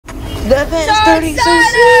The event's starting so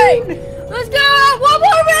soon! Let's go! One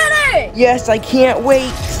more minute! Yes, I can't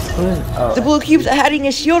wait! The blue cube's hiding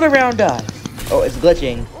a shield around us! Oh, it's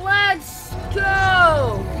glitching. Let's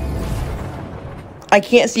go! I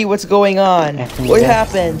can't see what's going on. What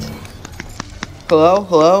happened? Hello?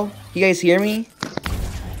 Hello? You guys hear me?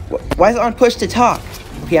 Why is it on push to talk?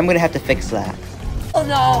 Okay, I'm gonna have to fix that. Oh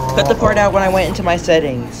no! Cut the part out when I went into my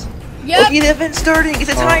settings. Yep. Okay, the event's starting. It's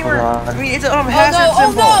a timer. I mean, it's a hazard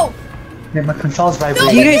symbol. Oh Yeah, my controls vibrating.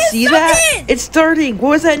 Do you guys see that? It's starting. What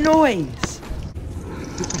was that noise?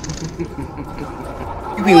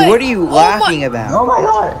 I mean, what are you laughing about? Oh my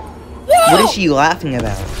god! Whoa. What is she laughing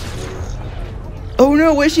about? Oh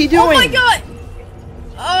no, what is she doing? Oh my god!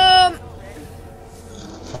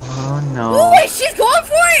 Oh no. Oh wait, she's going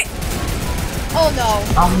for it! Oh no.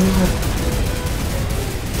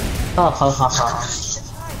 Oh ha ha ha.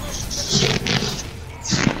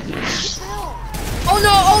 Oh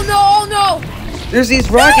no, oh no, oh no! There's these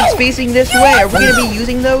rockets facing this way. Are we gonna be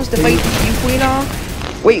using those to fight the Q Queen off?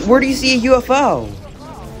 Wait, where do you see a UFO?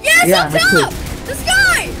 Yes, Yeah, up me top! The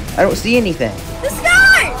sky! I don't see anything. The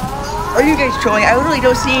sky! Are you guys trolling? I literally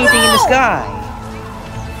don't see anything in the sky.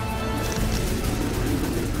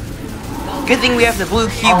 Good thing we have the blue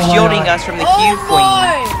cube shielding us from the Q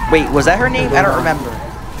Queen. Wait, was that her name? I don't remember.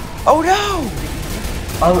 Oh no!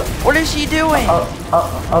 What is she doing?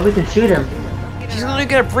 We can shoot him. She's literally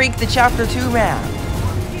gonna break the chapter 2 map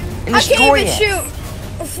and I destroy can't it.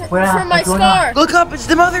 even shoot from my scar. Look up, it's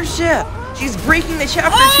the mothership. She's breaking the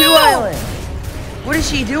chapter 2 island. What is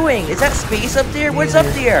she doing? Is that space up there? What's up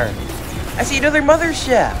there? I see another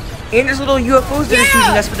mothership. And there's little UFOs that are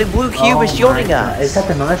shooting us, but the blue cube is shielding us. Is that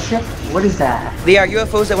the mothership? What is that? They are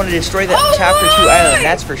UFOs that want to destroy that chapter 2 island,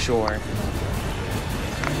 that's for sure.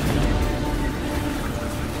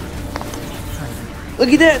 Look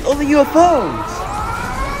at that, all the UFOs.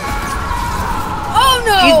 Oh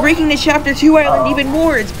no! She's breaking the chapter 2 island even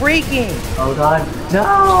more. It's breaking. Oh god.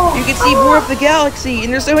 No! You can see more of the galaxy,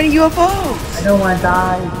 and there's so many UFOs. I don't want to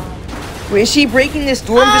die. Wait, is she breaking this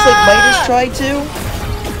storm just like Midas tried to?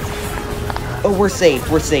 Oh, we're safe.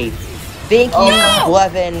 We're safe. Thank you,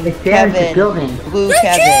 Blevin, Kevin, Blue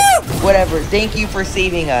Kevin, whatever. Thank you for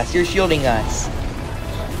saving us. You're shielding us.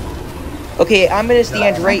 Okay, I'm gonna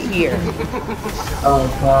stand right here. Oh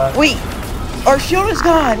god. Wait, our shield is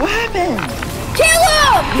gone. What happened? Kill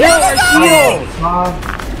him! No, our shield. God.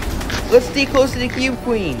 Let's stay close to the Cube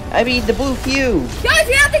Queen. I mean, the blue cube. Guys,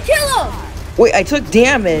 we have to kill him! Wait, I took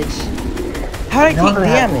damage. How did I take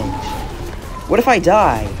damage? What if I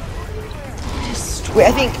die? Wait,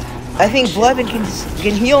 I think Blevin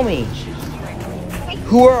can heal me.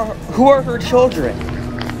 Who are her children?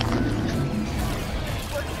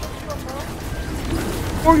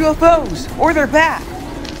 Or UFOs, or they're back.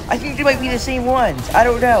 I think they might be the same ones. I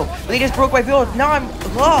don't know. But they just broke my build. Now I'm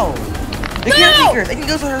low. The caretakers. I think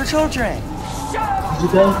those are her children. We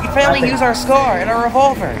can finally use our scar and our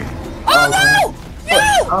revolver. Oh no!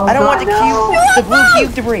 No! I don't want the blue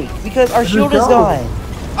cube to break because our shield is gone.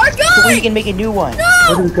 Our gun! So we can make a new one. No!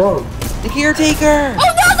 Where do we go? The caretaker.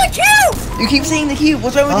 Oh no, the cube! You keep saying the cube.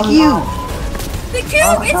 What's wrong with the cube? The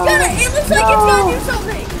cube! It looks like it's gonna do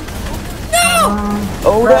something! No!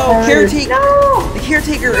 Oh no, caretaker! No. The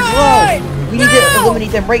caretaker is low. We need to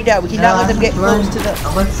eliminate them right now. We cannot let them get close to the.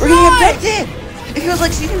 We're getting infected! It feels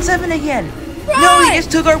like season 7 again. No, they just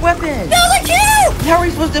took our weapons. No, the cube! How are we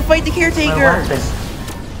supposed to fight the caretaker?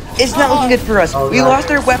 It's not looking good for us. We lost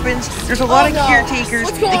our weapons. There's a lot of caretakers.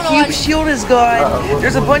 The cube shield is gone.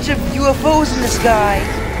 There's a bunch of UFOs in the sky.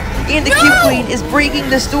 And the cube queen is breaking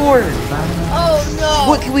the storm. Oh no!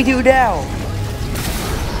 What can we do now?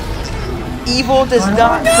 Evil does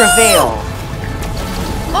not prevail.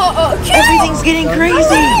 Everything's getting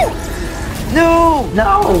crazy. No.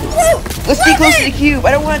 No. Let's stay close to the cube.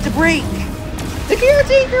 I don't want it to break. The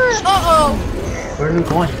caretaker. Where are we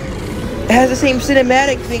going? It has the same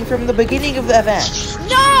cinematic thing from the beginning of the event.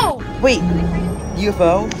 No. Wait,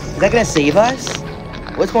 UFO? Is that gonna save us?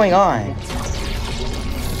 What's going on?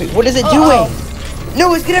 Wait, what is it doing?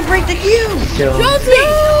 No, it's gonna break the cube. Jonesy!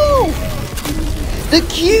 No. The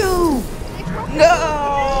cube.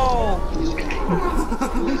 No!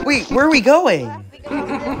 Wait, where are we going?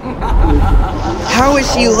 How is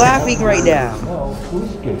she laughing right now?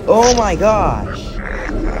 Oh my gosh.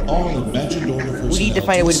 We need to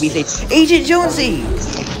find a way to be safe. Agent Jonesy!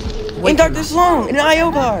 And Dr. Sloan! And an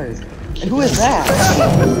IO guard! And who is that?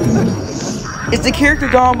 It's the character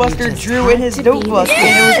Dawnbuster drew in his notebook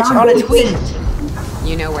and it was on a tweet.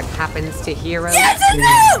 You know what happens to heroes? Yes,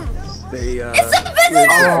 it's him! It's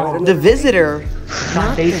the visitor!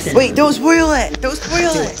 The visitor? Wait, don't spoil it! Don't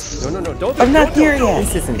spoil it! No, don't. I'm not there yet.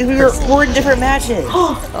 This isn't We're in different matches.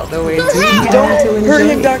 Although it's Don't hurt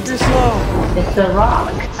him, Dr. Slow. It's the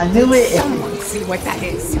rock. I knew it. someone see what that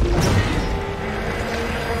is.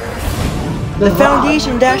 The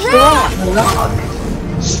Foundation dashed the rock. The rock.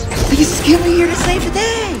 He's coming here to save the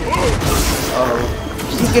day.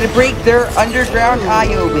 He's gonna break their underground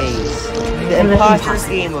IO base. The imposter's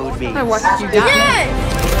game mode base. I watched you die.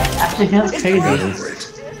 Yes! Actually, that's crazy.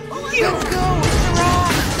 Let's go. It's the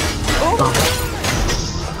rock.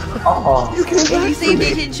 Uh-oh. And you saved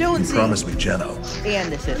Agent Jonesy. Promise me, Jenno.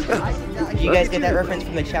 And the sister. Did you guys get that reference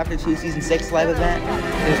from the Chapter 2 Season 6 live event?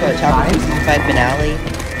 It was called Chapter 2 Season 5 finale.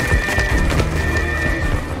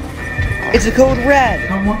 It's a code red.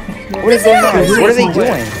 What is going on? What are they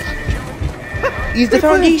doing? Use the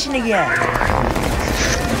Foundation again.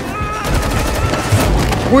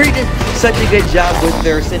 We did such a good job with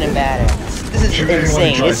their cinematics. This is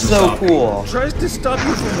insane. It's so cool. Tries to stop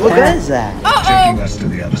you from What gun is that? Taking us to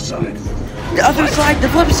the other side. The other side, the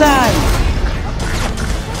flip side.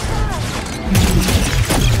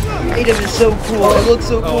 Adam is so cool. It looks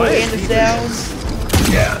so cool, and the sounds.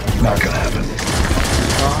 Yeah, not gonna happen.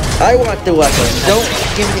 I want the weapon. Don't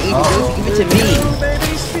give it to Adam. Give it to me.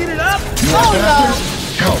 baby, speed it up.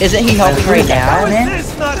 Oh Isn't he helping right now?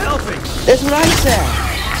 This not helping. That's what I said.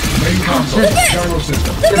 Main console, general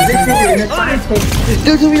system.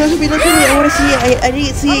 Don't tell me, I want to see it. I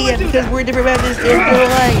didn't see it yet because we're in different matches. And they're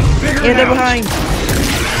behind. And they're behind.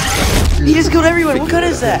 He just killed everyone. What gun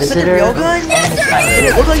is that? Is that the real gun? And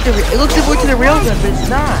it looks similar to the real gun, but it's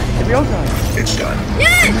not the real gun. It's done.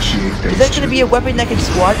 Initiate phase Is that going to be a weapon that can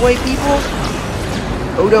squad wipe people?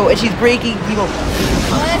 Oh no, and she's breaking people.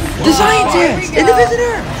 The scientist and the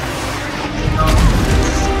visitor.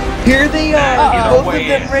 Here they are, both of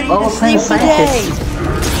them ready to save the day.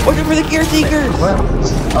 Looking for the caretakers.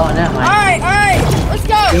 Oh, never mind. Alright, let's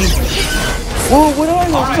go! Whoa, what are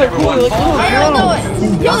those? Like, cool, like, I don't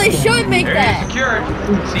oh, know. Yo, they should make that. Secured.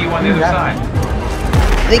 See you on the other side.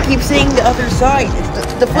 no. They keep saying the other side.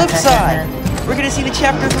 It's the flip side. We're gonna see the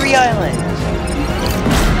Chapter 3 island.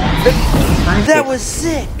 That was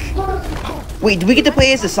sick. Wait, do we get to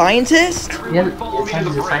play as the scientist? Yeah, Follow me to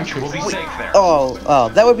the bridge. We'll be safe there. Oh,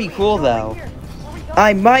 that would be cool though.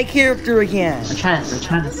 I'm my character again. we're trying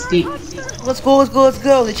to steep. Let's go.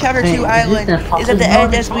 The Chapter 2 island is at the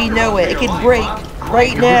end as we know it. It can break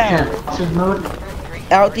right now.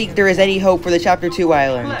 I don't think there is any hope for the Chapter 2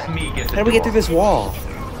 island. Let me get the How do we get door. through this wall?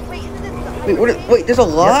 Wait, there's a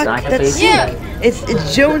lock? That's sick. Yeah.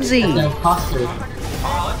 It's Jonesy. The imposter.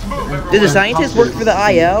 Does the scientist work for the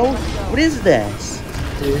IO? What is this?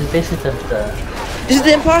 This is the This is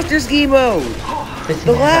the imposter's game mode.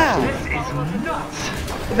 The lab.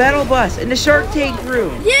 The battle bus and the Shark Tank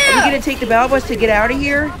room. Yeah. Are we gonna take the battle bus to get out of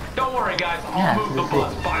here? Don't worry, guys. Yeah, I'll move the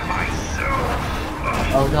bus by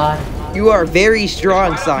myself. Oh god. You are very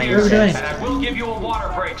strong, What are we scientist. doing? And I will give you a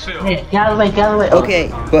water break soon. Hey, get out of the way. Okay,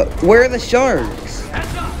 but where are the sharks?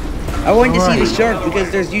 I wanted to see the shark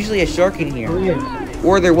because there's usually a shark in here.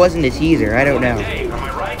 Or there wasn't a teaser, I don't know. Hey, am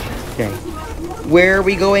I right? Okay. Where are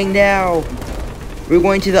we going now? We're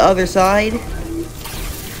going to the other side?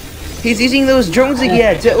 He's using those drones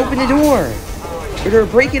again to open the door. Or to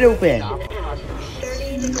break it open.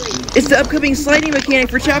 It's the upcoming sliding mechanic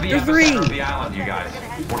for Chapter 3. The island, you guys.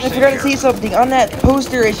 We're I safe forgot to here. say something. On that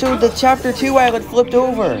poster, it showed the Chapter 2 island flipped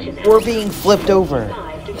over. Or being flipped over.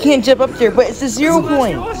 You can't jump up there, but it's the 0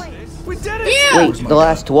 point. We did it. Yeah. Wait, the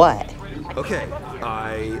last what? Okay,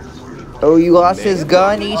 Oh, you lost his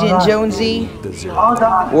gun, Agent Jonesy? Oh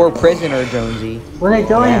god. Or Prisoner Jonesy? What are they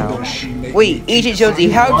doing? Now. Wait, Agent Jonesy,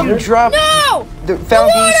 how'd you drop No! the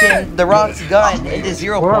Foundation, the Rock's gun, into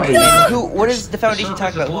 0 Where are point? we? And who? What is the Foundation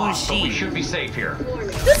talking about? Who is But we she? should be safe here.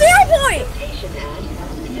 The 0 point!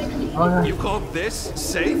 Oh god. you called this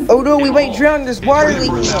safe? Oh no, we might drown. There's water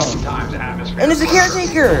leaking in. Times atmosphere. And there's a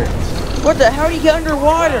caretaker. What the? How did he get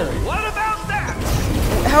underwater? What about that?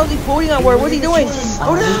 How is he floating on water? What's he doing?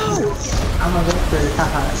 Oh I'm a whisper.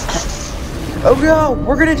 no! Oh no!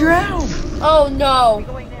 We're gonna drown. Oh no.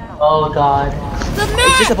 Oh god. The It's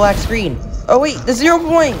map! just a black screen. Oh wait, the 0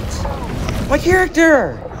 point. My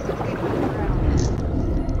character.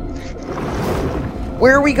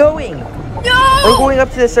 Where are we going? We're No! going up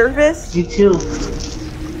to the surface? You too.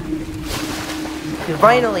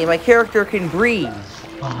 Finally, my character can breathe.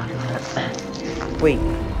 Oh god. Wait,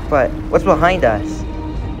 but what's behind us?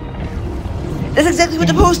 That's exactly what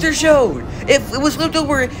the poster showed! It was flipped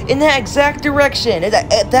over in that exact direction, at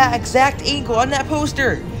that exact angle on that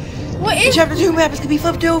poster. What The is Chapter 2 map is gonna be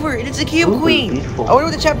flipped over, and it's a Cube Ooh, Queen. beautiful. I wonder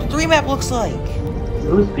what the Chapter 3 map looks like. It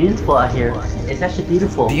was beautiful out here. It's actually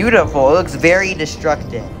beautiful. Beautiful, it looks very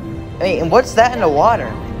destructive. Wait, and what's that in the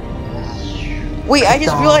water? Wait, I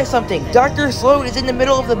just realized something. Dr. Sloan is in the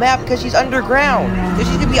middle of the map because she's underground. So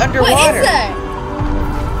she's gonna be underwater. What is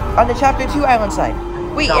that? On the Chapter 2 island side.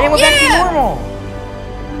 Wait, and it went back to normal.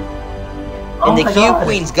 And the Cube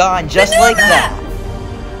Queen's gone just like that.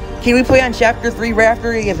 Can we play on Chapter 3 right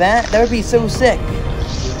after the event? That would be so sick.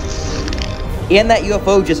 And that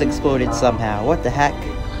UFO just exploded somehow. What the heck?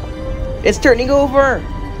 It's turning over.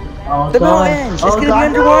 The mountains. It's gonna be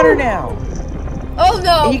underwater now. Oh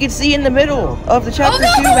no! And you can see in the middle of the Chapter 2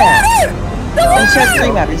 the map. water! The On water! Chapter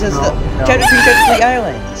 3 map, it says Chapter 3, Chapter 3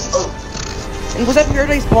 Islands. And was that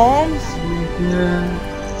Paradise Palms?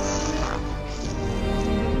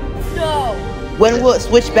 No. When will it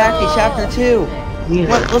switch back to Chapter 2?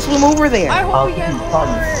 Let's swim over there. I hope we get more.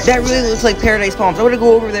 That really looks like Paradise Palms. I want to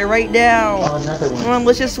go over there right now. Oh, another one. Come on,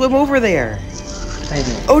 let's just swim over there.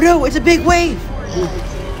 Oh no, it's a big wave.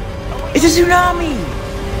 It's a tsunami.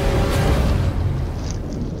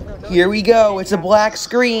 Here we go. It's a black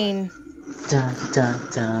screen. Dun, dun,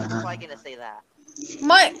 dun. Gonna say that.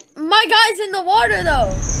 My guy's in the water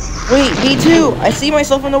though. Wait, me too. I see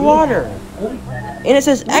myself in the water. And it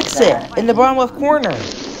says exit in the bottom left corner.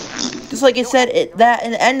 Just like it said that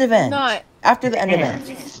in the end event. Not. After the end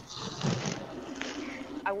event.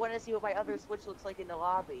 I want to see what my other switch looks like in the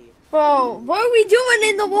lobby. Bro, what are we doing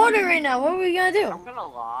in the water right now? What are we gonna do? I'm gonna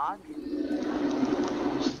log.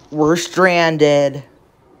 We're stranded.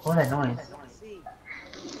 What a noise.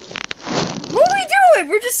 What are we doing?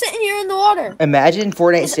 We're just sitting here in the water. Imagine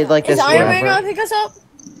Fortnite stayed like this Is Iron Man forever. gonna pick us up?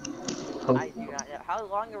 I do not know. How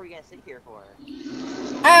long are we gonna sit here for?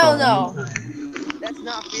 I don't know. That's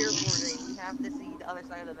not fair, Fortnite. We have to see the other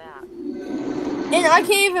side of the map. And I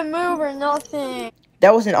can't even move or nothing.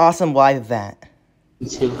 That was an awesome live event. Me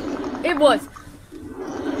too. It was.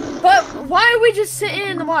 But why are we just sitting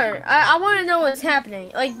in the water? I want to know what's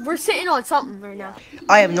happening. Like, we're sitting on something right now.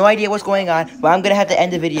 I have no idea what's going on, but I'm gonna have to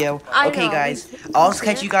end the video. I Okay, know. guys. I'll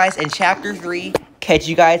catch you guys in Chapter 3. Catch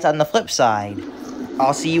you guys on the flip side.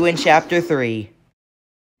 I'll see you in Chapter 3.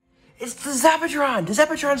 It's the Zapatron! The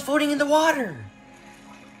Zapatron's floating in the water!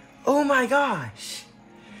 Oh my gosh!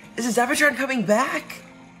 Is the Zapatron coming back?